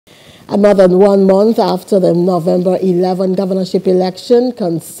More than 1 month after the November 11 governorship election,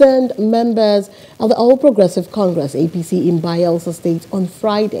 concerned members of the All Progressive Congress APC in Bayelsa State on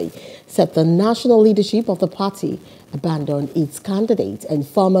Friday said the national leadership of the party abandoned its candidate and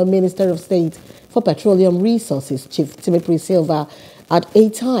former Minister of State for Petroleum Resources, Chief Timipre Sylva, at a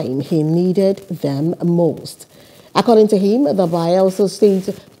time he needed them most. According to him, the Bayelsa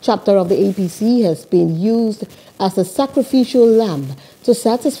State chapter of the APC has been used as a sacrificial lamb to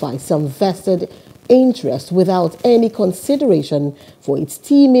satisfy some vested interest without any consideration for its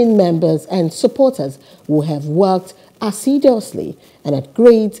teeming members and supporters who have worked assiduously and at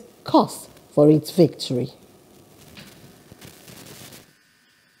great cost for its victory.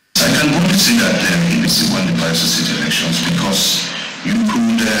 I can only say that APC won the Bayelsa State elections because we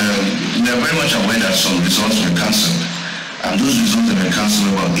are very much aware that some results were cancelled, and those results that were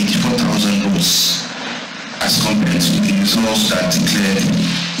cancelled were about 84,000 votes as compared to the results that declared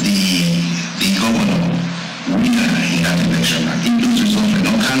the governor winner in that election. And if those results were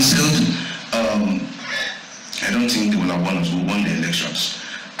not cancelled, I don't think they will have won the elections.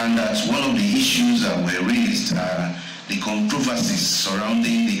 And that's one of the issues that were raised, the controversies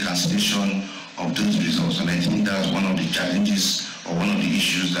surrounding the cancellation of those results. And I think that's one of the challenges or one of the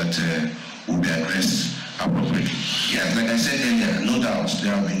issues that will be addressed appropriately. Yeah, like I said earlier, no doubt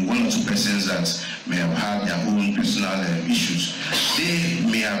there have been 1 or 2 persons that may have had their own personal issues. They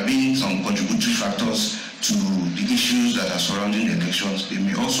may have been some contributory factors to the issues that are surrounding the elections. They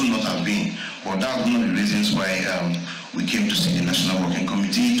may also not have been, but that's one of the reasons why we came to see the National Working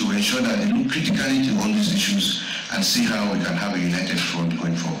Committee to ensure that they look critically into all these issues and see how we can have a united front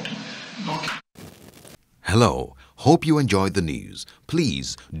going forward. Hello. Hope you enjoyed the news.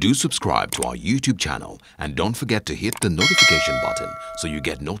 Please do subscribe to our YouTube channel and don't forget to hit the notification button so you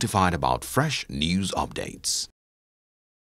get notified about fresh news updates.